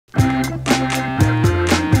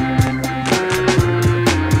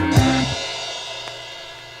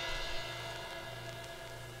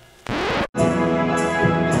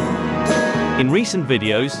recent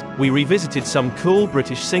videos, we revisited some cool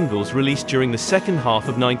British singles released during the second half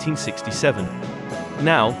of 1967.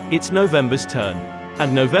 Now, it's November's turn.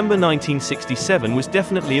 And November 1967 was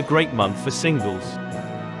definitely a great month for singles.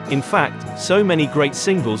 In fact, so many great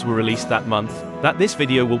singles were released that month, that this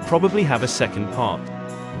video will probably have a second part.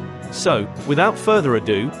 So, without further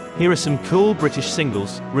ado, here are some cool British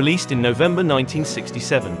singles, released in November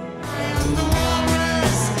 1967.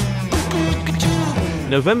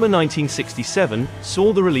 November 1967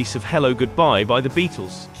 saw the release of Hello Goodbye by the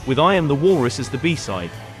Beatles, with I Am the Walrus as the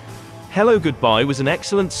B-side. Hello Goodbye was an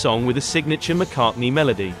excellent song with a signature McCartney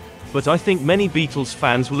melody, but I think many Beatles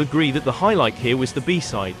fans will agree that the highlight here was the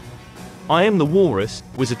B-side. I Am the Walrus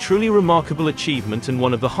was a truly remarkable achievement and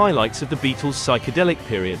one of the highlights of the Beatles' psychedelic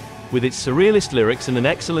period, with its surrealist lyrics and an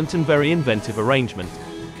excellent and very inventive arrangement.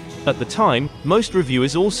 At the time, most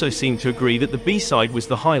reviewers also seemed to agree that the B-side was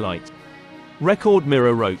the highlight. Record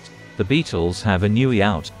Mirror wrote, "The Beatles have a newie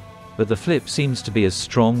out, but the flip seems to be as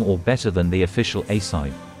strong or better than the official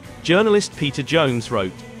A-side." Journalist Peter Jones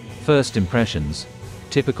wrote, "First impressions.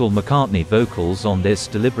 Typical McCartney vocals on this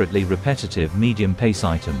deliberately repetitive medium pace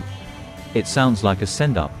item. It sounds like a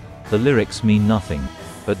send-up, the lyrics mean nothing,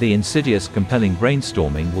 but the insidious compelling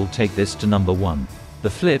brainstorming will take this to number one.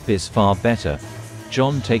 The flip is far better.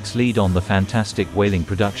 John takes lead on the fantastic wailing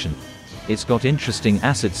production. It's got interesting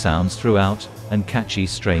acid sounds throughout, and catchy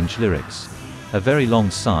strange lyrics. A very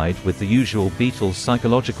long side with the usual Beatles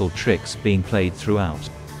psychological tricks being played throughout.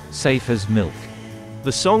 Safe as milk."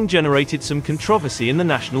 The song generated some controversy in the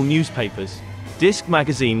national newspapers. Disc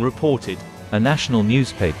magazine reported, "A national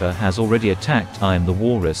newspaper has already attacked I Am the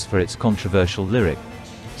Walrus for its controversial lyric,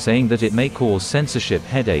 saying that it may cause censorship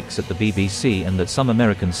headaches at the BBC and that some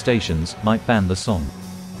American stations might ban the song.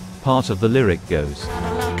 Part of the lyric goes,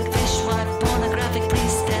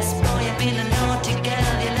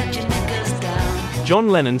 John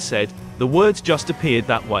Lennon said, "The words just appeared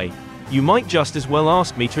that way. You might just as well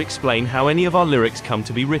ask me to explain how any of our lyrics come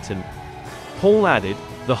to be written." Paul added,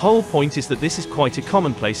 "The whole point is that this is quite a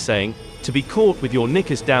commonplace saying, to be caught with your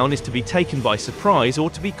knickers down is to be taken by surprise or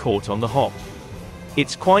to be caught on the hop.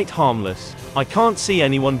 It's quite harmless. I can't see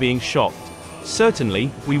anyone being shocked. Certainly,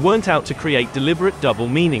 we weren't out to create deliberate double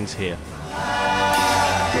meanings here."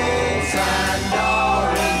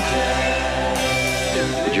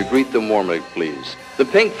 Would you greet them warmly, please? The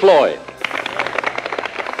Pink Floyd.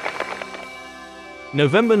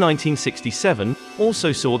 November 1967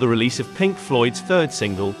 also saw the release of Pink Floyd's third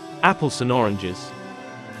single, Apples and Oranges.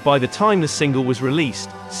 By the time the single was released,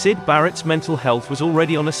 Syd Barrett's mental health was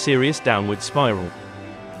already on a serious downward spiral.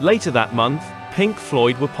 Later that month, Pink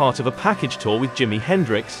Floyd were part of a package tour with Jimi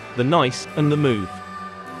Hendrix, The Nice, and The Move.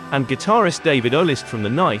 And guitarist David Oelist from The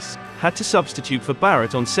Nice had to substitute for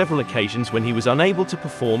Barrett on several occasions when he was unable to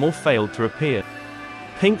perform or failed to appear.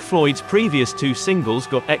 Pink Floyd's previous two singles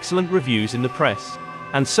got excellent reviews in the press,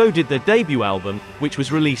 and so did their debut album, which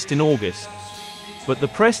was released in August. But the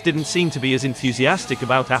press didn't seem to be as enthusiastic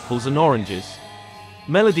about Apples and Oranges.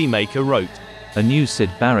 Melody Maker wrote, "A new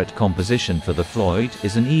Syd Barrett composition for the Floyd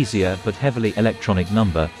is an easier but heavily electronic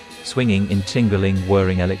number, swinging in tingling,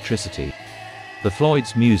 whirring electricity. The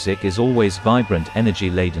Floyd's music is always vibrant,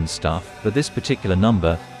 energy-laden stuff, but this particular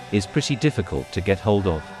number is pretty difficult to get hold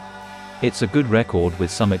of. It's a good record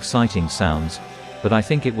with some exciting sounds, but I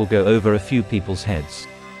think it will go over a few people's heads.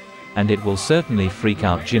 And it will certainly freak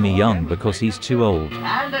out Jimmy Young because he's too old."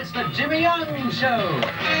 And it's the Jimmy Young Show!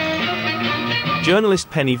 Journalist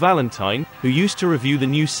Penny Valentine, who used to review the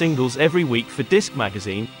new singles every week for Disc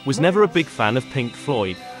magazine, was never a big fan of Pink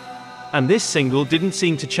Floyd. And this single didn't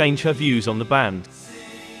seem to change her views on the band.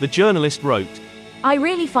 The journalist wrote, "I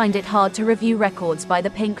really find it hard to review records by the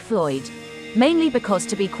Pink Floyd. Mainly because,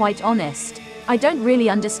 to be quite honest, I don't really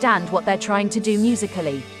understand what they're trying to do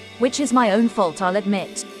musically, which is my own fault, I'll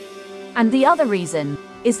admit. And the other reason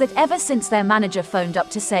is that ever since their manager phoned up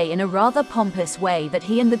to say in a rather pompous way that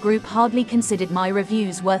he and the group hardly considered my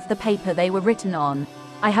reviews worth the paper they were written on,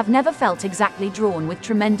 I have never felt exactly drawn with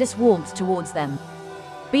tremendous warmth towards them.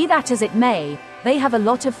 Be that as it may, they have a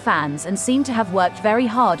lot of fans and seem to have worked very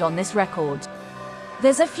hard on this record.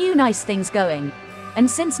 There's a few nice things going, and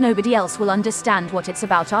since nobody else will understand what it's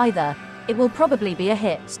about either, it will probably be a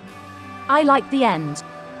hit. I like the end."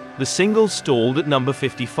 The single stalled at number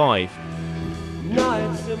 55.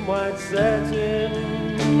 Nights in white satin,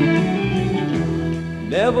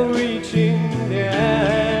 never reaching the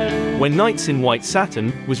end. When Nights in White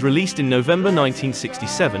Satin was released in November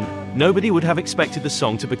 1967, nobody would have expected the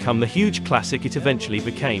song to become the huge classic it eventually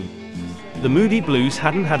became. The Moody Blues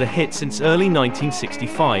hadn't had a hit since early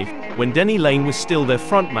 1965, when Denny Laine was still their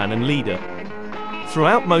frontman and leader.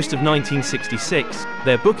 Throughout most of 1966,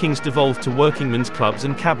 their bookings devolved to workingmen's clubs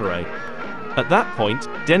and cabaret. At that point,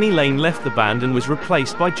 Denny Laine left the band and was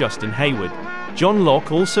replaced by Justin Hayward. John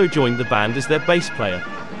Locke also joined the band as their bass player.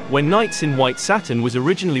 When Nights in White Satin was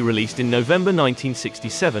originally released in November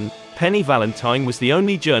 1967, Penny Valentine was the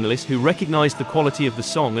only journalist who recognized the quality of the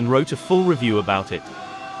song and wrote a full review about it.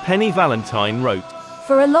 Penny Valentine wrote,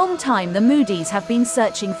 "For a long time the Moodies have been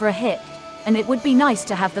searching for a hit, and it would be nice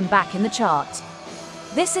to have them back in the chart.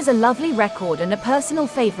 This is a lovely record and a personal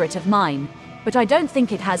favorite of mine, but I don't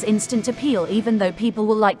think it has instant appeal even though people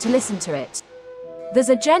will like to listen to it. There's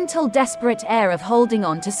a gentle, desperate air of holding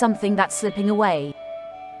on to something that's slipping away.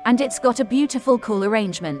 And it's got a beautiful, cool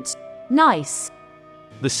arrangement. Nice."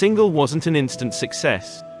 The single wasn't an instant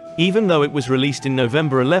success. Even though it was released in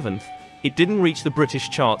November 11th, it didn't reach the British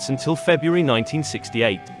charts until February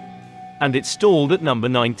 1968. And it stalled at number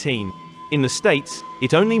 19. In the States,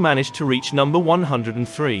 it only managed to reach number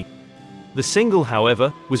 103. The single,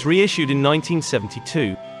 however, was reissued in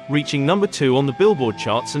 1972, reaching number 2 on the Billboard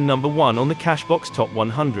charts and number 1 on the Cashbox Top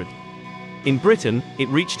 100. In Britain, it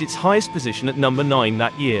reached its highest position at number 9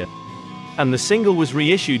 that year. And the single was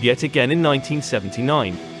reissued yet again in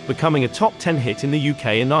 1979, becoming a top 10 hit in the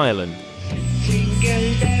UK and Ireland.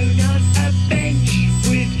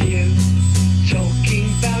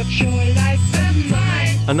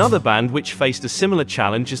 Another band which faced a similar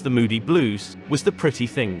challenge as the Moody Blues was the Pretty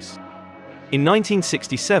Things. In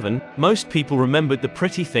 1967, most people remembered the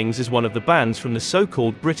Pretty Things as one of the bands from the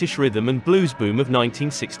so-called British rhythm and blues boom of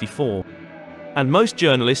 1964. And most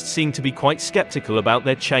journalists seemed to be quite skeptical about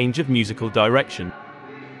their change of musical direction.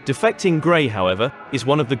 Defecting Grey, however, is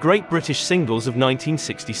one of the great British singles of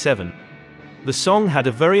 1967. The song had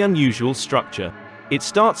a very unusual structure. It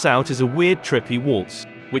starts out as a weird, trippy waltz,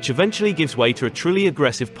 which eventually gives way to a truly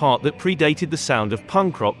aggressive part that predated the sound of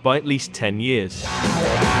punk rock by at least 10 years.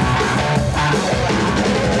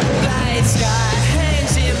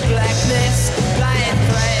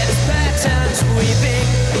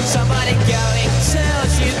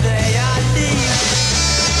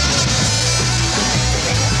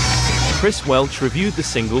 Chris Welch reviewed the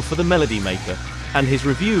single for the Melody Maker, and his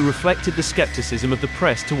review reflected the skepticism of the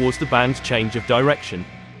press towards the band's change of direction.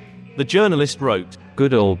 The journalist wrote,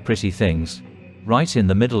 "Good old Pretty Things. Right in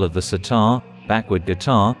the middle of the sitar, backward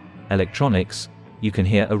guitar, electronics, you can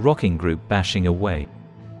hear a rocking group bashing away.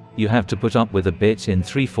 You have to put up with a bit in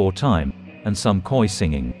 3/4 time, and some coy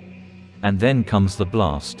singing. And then comes the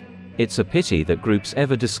blast. It's a pity that groups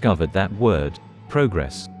ever discovered that word,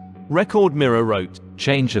 progress." Record Mirror wrote,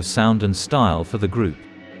 "Change of sound and style for the group.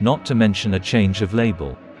 Not to mention a change of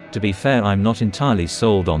label. To be fair, I'm not entirely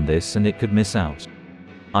sold on this and it could miss out.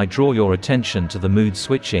 I draw your attention to the mood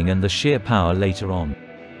switching and the sheer power later on.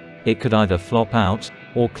 It could either flop out,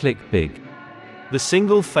 or click big." The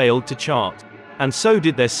single failed to chart, and so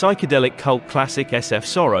did their psychedelic cult classic SF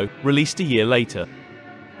Sorrow, released a year later.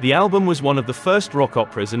 The album was one of the first rock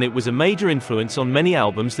operas and it was a major influence on many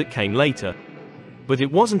albums that came later. But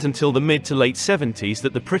it wasn't until the mid to late 70s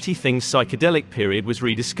that the Pretty Things psychedelic period was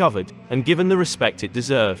rediscovered, and given the respect it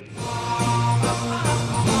deserved.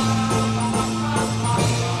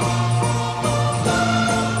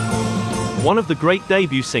 One of the great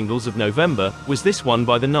debut singles of November was this one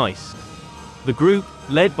by The Nice. The group,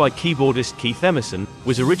 led by keyboardist Keith Emerson,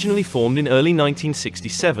 was originally formed in early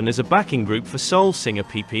 1967 as a backing group for soul singer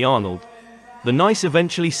P.P. Arnold. The Nice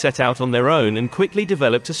eventually set out on their own and quickly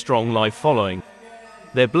developed a strong live following.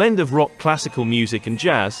 Their blend of rock, classical music and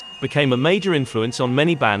jazz became a major influence on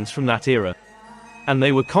many bands from that era. And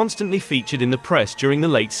they were constantly featured in the press during the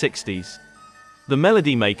late 60s. The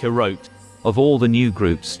Melody Maker wrote, "Of all the new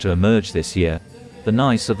groups to emerge this year, the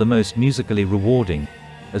Nice are the most musically rewarding,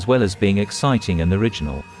 as well as being exciting and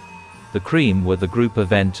original. The Cream were the group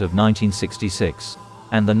event of 1966,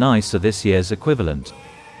 and the Nice are this year's equivalent,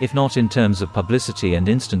 if not in terms of publicity and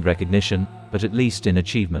instant recognition, but at least in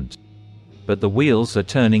achievement. But the wheels are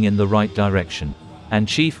turning in the right direction, and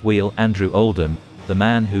Chief Wheel Andrew Oldham, the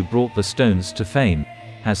man who brought the Stones to fame,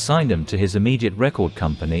 has signed them to his immediate record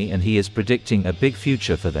company and he is predicting a big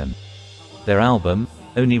future for them. Their album,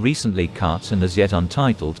 only recently cut and as yet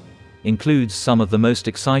untitled, includes some of the most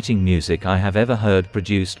exciting music I have ever heard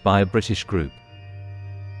produced by a British group."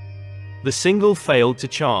 The single failed to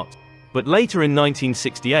chart, but later in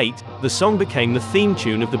 1968, the song became the theme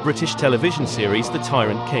tune of the British television series The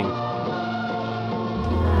Tyrant King.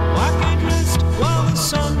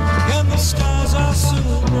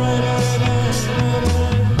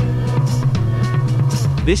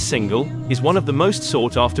 This single is one of the most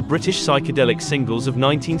sought-after British psychedelic singles of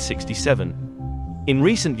 1967. In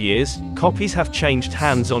recent years, copies have changed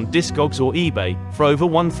hands on Discogs or eBay for over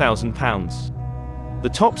 £1,000. The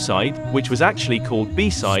top side, which was actually called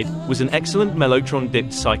B-side, was an excellent Mellotron-dipped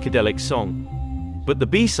psychedelic song. But the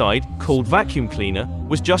B-side, called Vacuum Cleaner,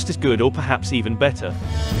 was just as good or perhaps even better.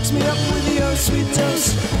 Mix me up with your sweet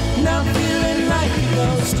toast. Now I'm feeling like a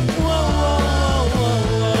ghost. Whoa, whoa, whoa,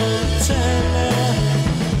 whoa, tell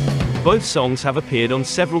Both songs have appeared on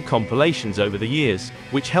several compilations over the years,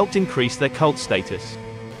 which helped increase their cult status.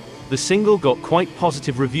 The single got quite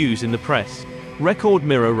positive reviews in the press. Record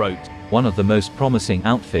Mirror wrote, "One of the most promising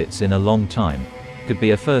outfits in a long time. Could be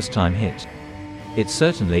a first-time hit. It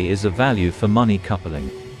certainly is a value for money coupling."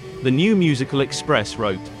 The New Musical Express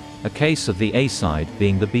wrote, "A case of the A-side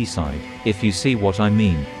being the B-side, if you see what I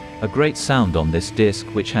mean. A great sound on this disc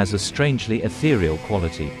which has a strangely ethereal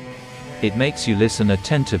quality. It makes you listen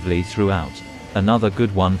attentively throughout. Another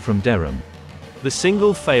good one from Derham." The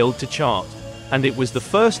single failed to chart, and it was the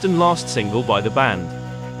first and last single by the band.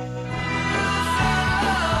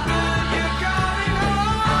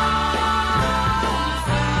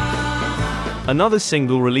 Another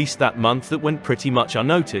single released that month that went pretty much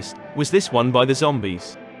unnoticed was this one by the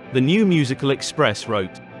Zombies. The New Musical Express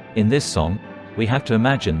wrote, "In this song, we have to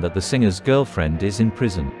imagine that the singer's girlfriend is in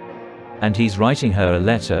prison. And he's writing her a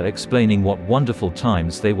letter explaining what wonderful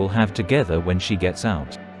times they will have together when she gets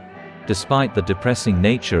out. Despite the depressing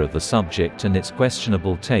nature of the subject and its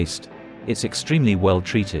questionable taste, it's extremely well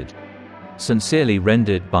treated. Sincerely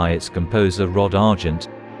rendered by its composer Rod Argent,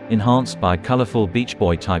 enhanced by colorful Beach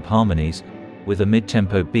Boy type harmonies, with a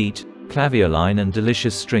mid-tempo beat, clavier line and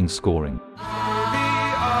delicious string scoring.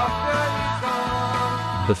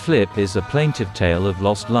 The flip is a plaintive tale of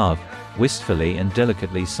lost love, wistfully and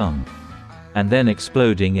delicately sung. And then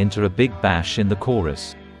exploding into a big bash in the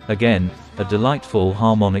chorus. Again, a delightful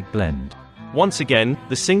harmonic blend." Once again,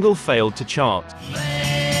 the single failed to chart.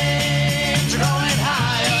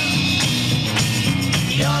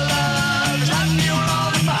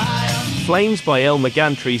 Flames by Elmer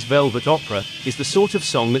Gantry's Velvet Opera is the sort of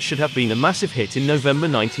song that should have been a massive hit in November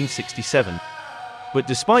 1967. But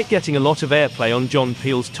despite getting a lot of airplay on John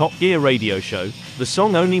Peel's Top Gear radio show, the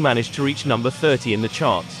song only managed to reach number 30 in the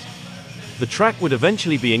charts. The track would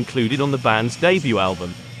eventually be included on the band's debut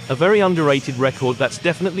album, a very underrated record that's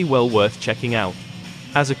definitely well worth checking out.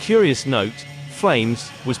 As a curious note, Flames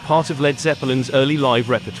was part of Led Zeppelin's early live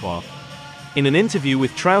repertoire. In an interview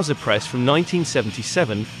with Trouser Press from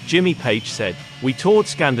 1977, Jimmy Page said, "We toured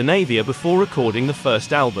Scandinavia before recording the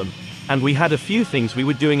first album, and we had a few things we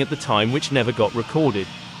were doing at the time which never got recorded."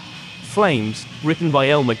 Flames, written by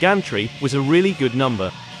Elmer Gantry, was a really good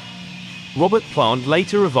number. Robert Plant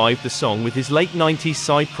later revived the song with his late 90s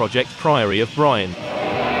side project Priory of Brian.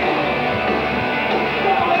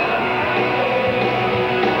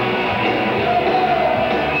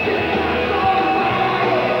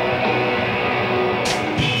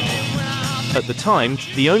 At the time,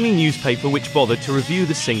 the only newspaper which bothered to review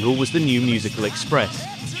the single was the New Musical Express.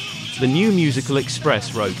 The New Musical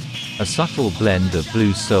Express wrote, "A subtle blend of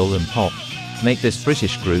blues, soul and pop make this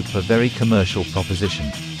British group a very commercial proposition.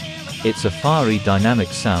 It's a fiery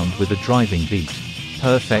dynamic sound with a driving beat,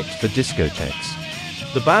 perfect for discotheques."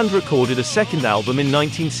 The band recorded a second album in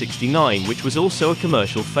 1969 which was also a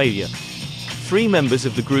commercial failure. 3 members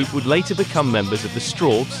of the group would later become members of the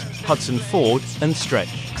Strawbs, Hudson Ford, and Stretch.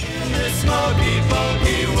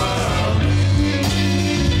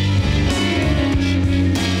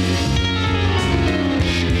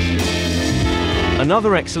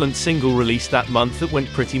 Another excellent single released that month that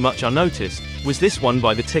went pretty much unnoticed was this one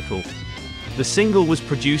by The Tickle. The single was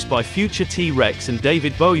produced by future T-Rex and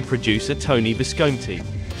David Bowie producer Tony Visconti.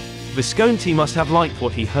 Visconti must have liked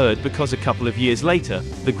what he heard because a couple of years later,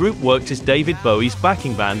 the group worked as David Bowie's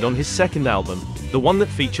backing band on his second album, the one that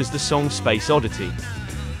features the song Space Oddity.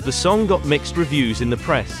 The song got mixed reviews in the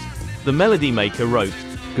press. The Melody Maker wrote,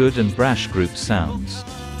 "Good and brash group sounds.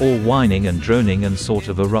 All whining and droning and sort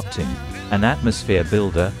of erupting. An atmosphere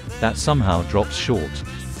builder that somehow drops short."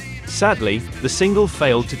 Sadly, the single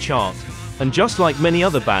failed to chart. And just like many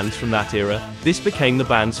other bands from that era, this became the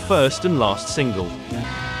band's first and last single.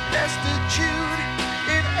 Destitute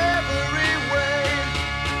in every way,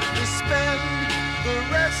 to spend the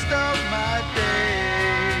rest of my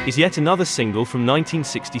day. Is yet another single from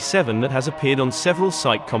 1967 that has appeared on several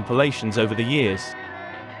Psych compilations over the years.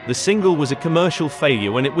 The single was a commercial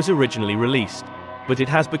failure when it was originally released, but it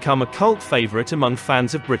has become a cult favorite among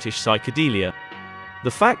fans of British psychedelia.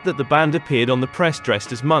 The fact that the band appeared on the press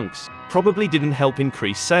dressed as monks probably didn't help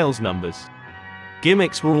increase sales numbers.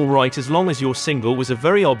 Gimmicks were alright as long as your single was a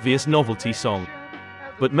very obvious novelty song.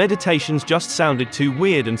 but Meditations just sounded too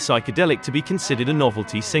weird and psychedelic to be considered a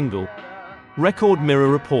novelty single. Record Mirror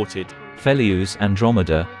reported, Felius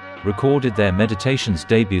Andromeda recorded their Meditations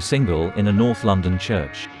debut single in a North London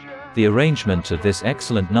church. The arrangement of this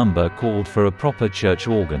excellent number called for a proper church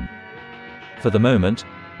organ. For the moment,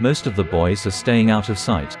 most of the boys are staying out of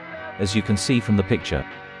sight, as you can see from the picture.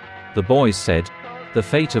 The boys said, "The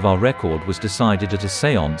fate of our record was decided at a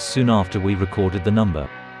séance soon after we recorded the number.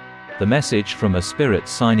 The message from a spirit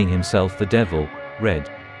signing himself the devil read,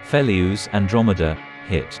 Felius Andromeda,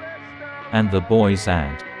 hit." And the boys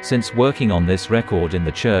add, "Since working on this record in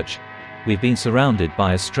the church, we've been surrounded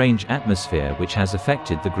by a strange atmosphere which has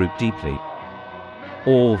affected the group deeply.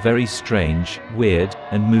 All very strange, weird,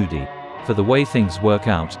 and moody. For the way things work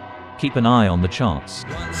out, keep an eye on the charts."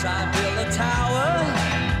 Once I built a tower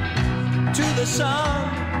to the sun,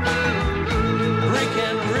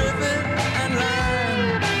 breaking ribbon and line.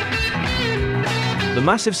 The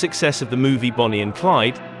massive success of the movie Bonnie and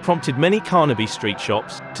Clyde prompted many Carnaby Street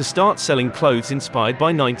shops to start selling clothes inspired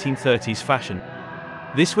by 1930s fashion.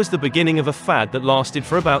 This was the beginning of a fad that lasted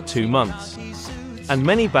for about 2 months. And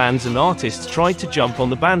many bands and artists tried to jump on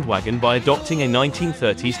the bandwagon by adopting a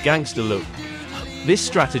 1930s gangster look. This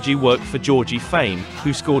strategy worked for Georgie Fame,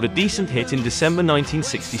 who scored a decent hit in December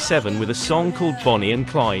 1967 with a song called Bonnie and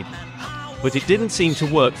Clyde. But it didn't seem to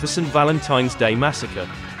work for St. Valentine's Day Massacre.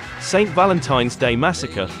 St. Valentine's Day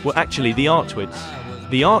Massacre were actually the Artwoods.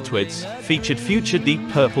 The Artwoods featured future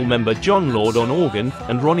Deep Purple member John Lord on organ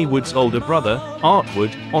and Ronnie Wood's older brother, Art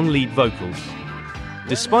Wood, on lead vocals.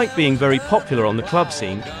 Despite being very popular on the club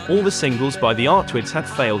scene, all the singles by the Artwoods had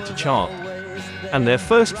failed to chart. And their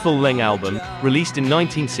first full-length album, released in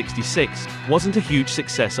 1966, wasn't a huge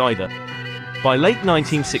success either. By late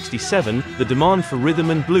 1967, the demand for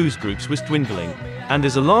rhythm and blues groups was dwindling, and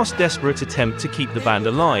as a last desperate attempt to keep the band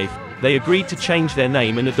alive, they agreed to change their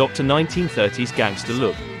name and adopt a 1930s gangster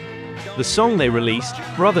look. The song they released,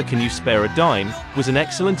 Brother Can You Spare a Dime, was an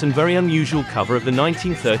excellent and very unusual cover of the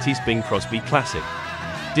 1930s Bing Crosby classic.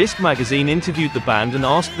 Disc Magazine interviewed the band and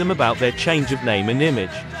asked them about their change of name and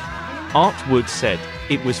image. Art Wood said,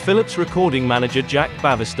 "It was Philip's recording manager Jack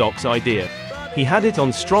Bavistock's idea. He had it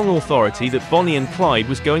on strong authority that Bonnie and Clyde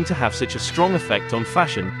was going to have such a strong effect on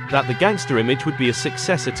fashion, that the gangster image would be a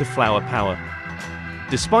successor to Flower Power."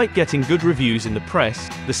 Despite getting good reviews in the press,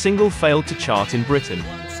 the single failed to chart in Britain.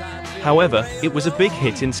 However, it was a big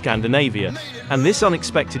hit in Scandinavia, and this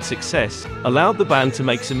unexpected success allowed the band to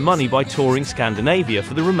make some money by touring Scandinavia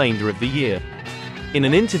for the remainder of the year. In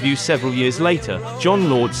an interview several years later, John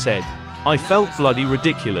Lord said, "I felt bloody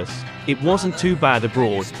ridiculous. It wasn't too bad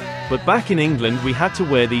abroad. But back in England we had to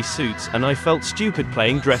wear these suits and I felt stupid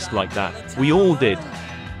playing dressed like that. We all did."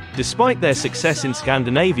 Despite their success in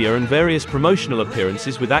Scandinavia and various promotional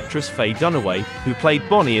appearances with actress Faye Dunaway, who played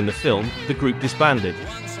Bonnie in the film, the group disbanded.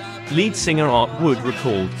 Lead singer Art Wood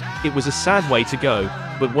recalled, "It was a sad way to go,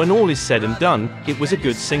 but when all is said and done, it was a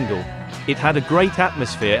good single. It had a great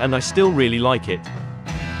atmosphere and I still really like it."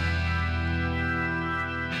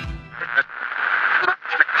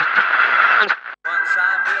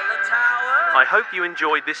 I hope you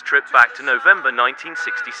enjoyed this trip back to November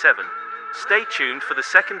 1967. Stay tuned for the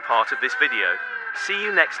second part of this video. See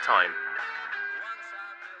you next time.